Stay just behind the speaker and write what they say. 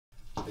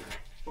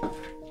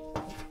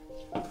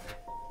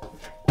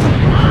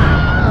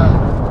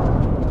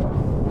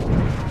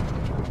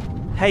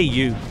Hey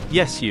you,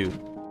 yes you.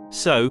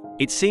 So,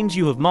 it seems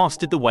you have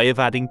mastered the way of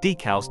adding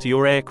decals to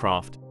your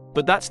aircraft,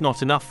 but that's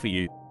not enough for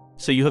you.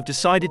 So you have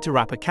decided to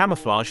wrap a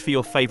camouflage for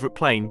your favorite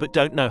plane but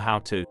don't know how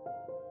to.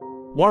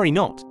 Worry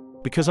not,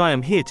 because I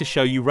am here to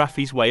show you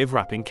Rafi's way of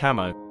wrapping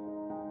camo.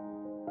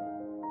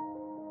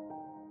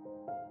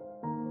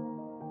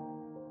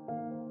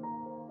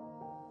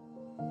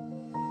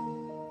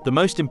 The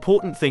most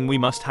important thing we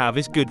must have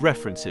is good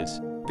references.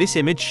 This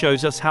image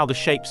shows us how the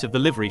shapes of the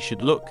livery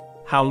should look,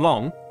 how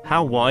long,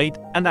 how wide,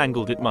 and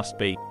angled it must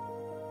be.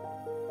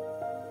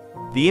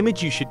 The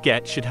image you should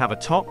get should have a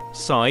top,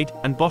 side,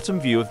 and bottom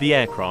view of the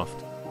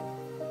aircraft.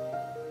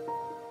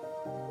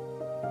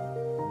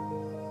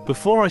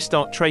 Before I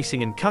start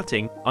tracing and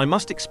cutting, I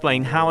must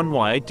explain how and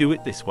why I do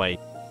it this way.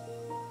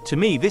 To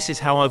me, this is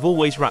how I've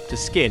always wrapped a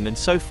skin, and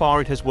so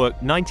far it has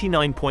worked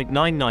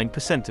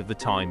 99.99% of the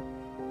time.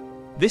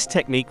 This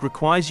technique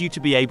requires you to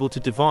be able to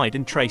divide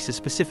and trace a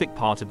specific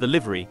part of the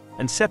livery,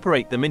 and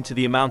separate them into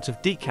the amount of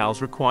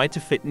decals required to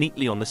fit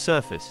neatly on the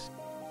surface.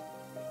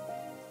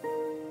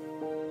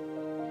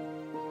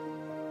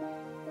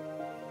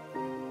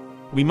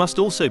 We must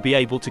also be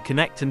able to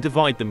connect and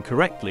divide them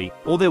correctly,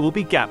 or there will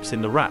be gaps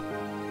in the wrap.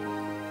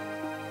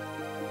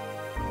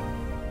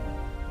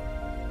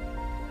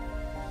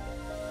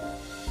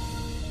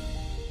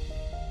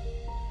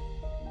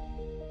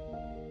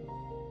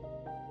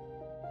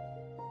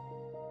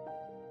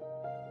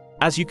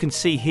 As you can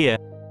see here,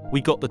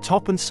 we got the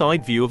top and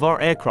side view of our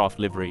aircraft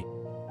livery.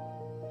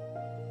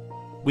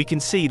 We can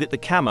see that the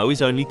camo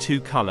is only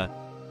two color,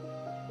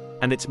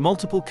 and its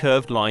multiple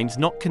curved lines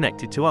not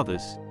connected to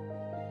others.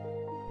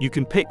 You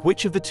can pick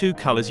which of the two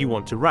colors you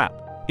want to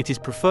wrap. It is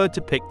preferred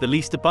to pick the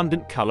least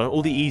abundant color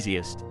or the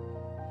easiest.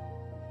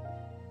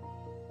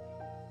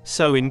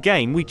 So in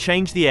game we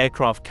change the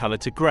aircraft color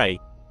to gray,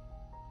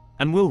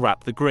 and we'll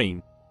wrap the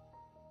green.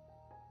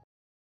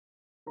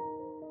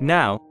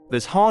 Now,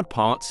 there's hard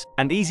parts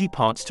and easy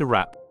parts to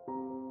wrap.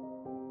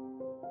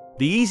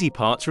 The easy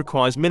parts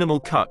requires minimal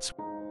cuts,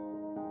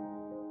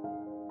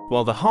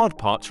 while the hard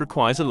parts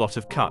requires a lot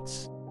of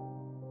cuts.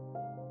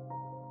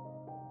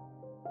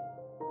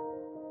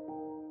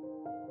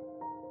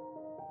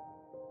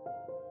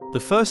 The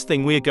first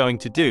thing we are going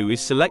to do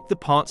is select the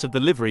parts of the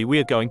livery we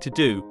are going to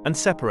do, and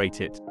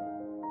separate it.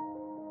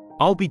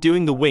 I'll be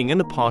doing the wing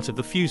and a part of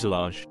the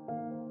fuselage.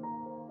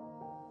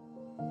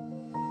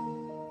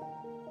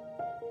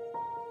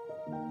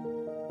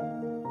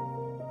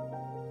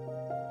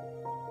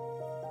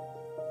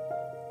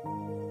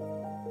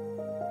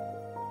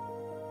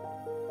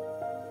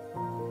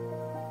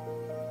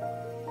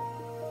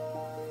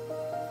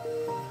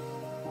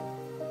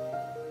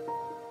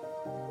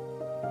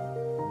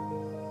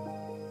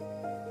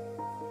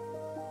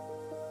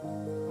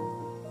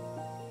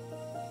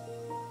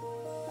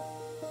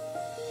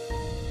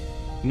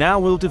 Now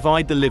we'll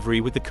divide the livery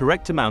with the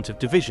correct amount of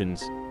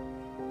divisions,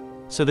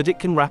 so that it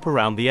can wrap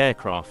around the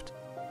aircraft.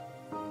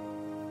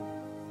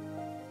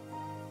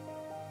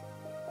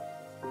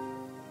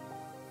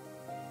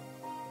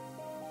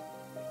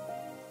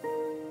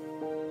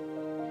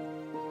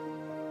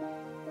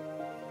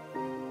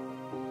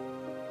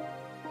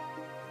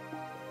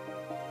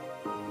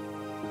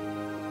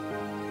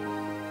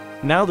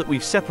 Now that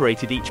we've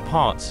separated each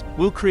parts,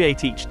 we'll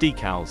create each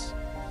decals.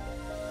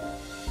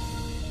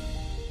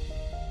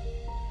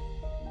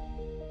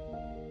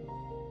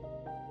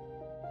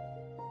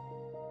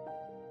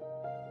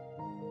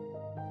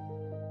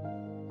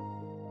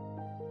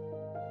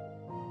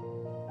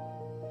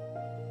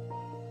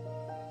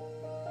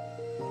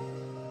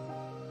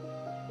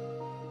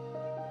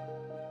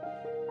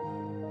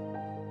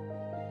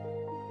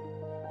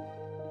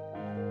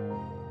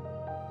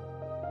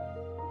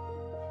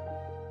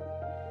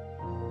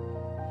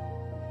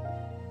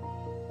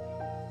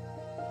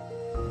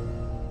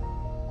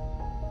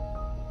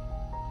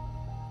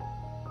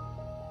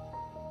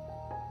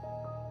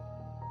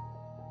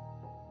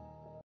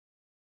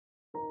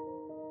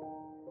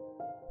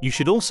 You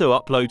should also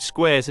upload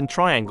squares and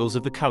triangles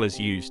of the colors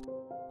used,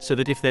 so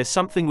that if there's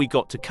something we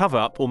got to cover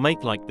up or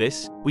make like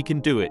this, we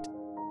can do it.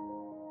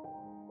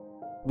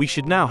 We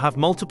should now have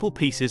multiple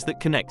pieces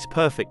that connect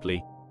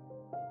perfectly.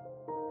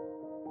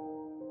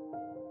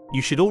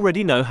 You should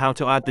already know how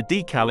to add the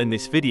decal in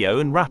this video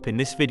and wrap in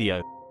this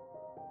video.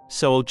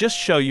 So I'll just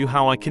show you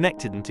how I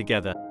connected them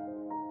together.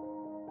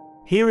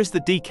 Here is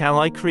the decal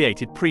I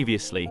created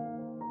previously.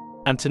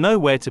 And to know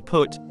where to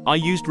put, I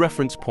used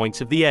reference points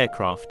of the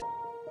aircraft.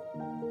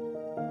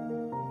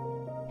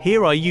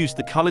 Here I used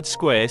the colored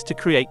squares to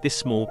create this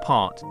small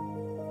part.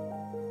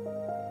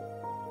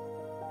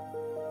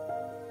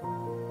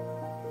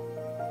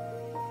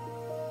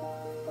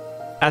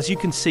 As you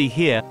can see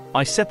here,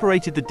 I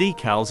separated the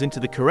decals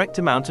into the correct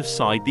amount of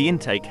side the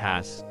intake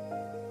has.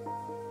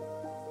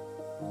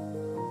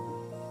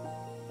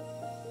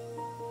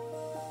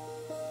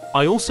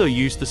 I also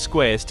used the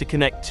squares to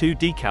connect two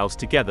decals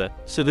together,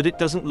 so that it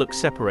doesn't look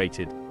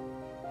separated.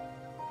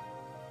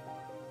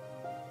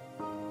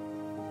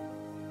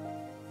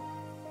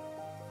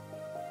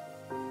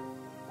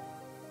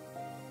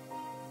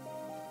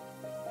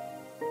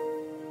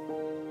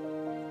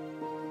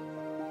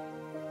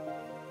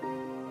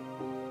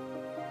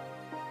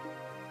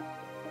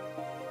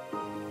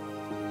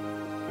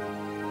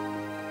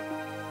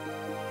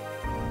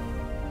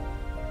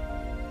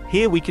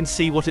 Here we can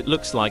see what it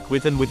looks like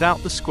with and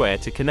without the square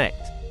to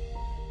connect.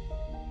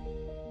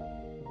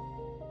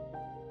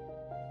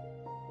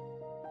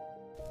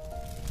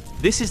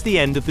 This is the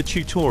end of the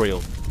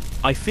tutorial.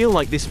 I feel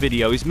like this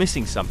video is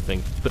missing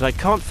something, but I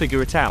can't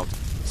figure it out,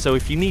 so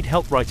if you need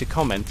help write a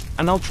comment,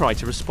 and I'll try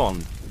to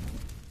respond.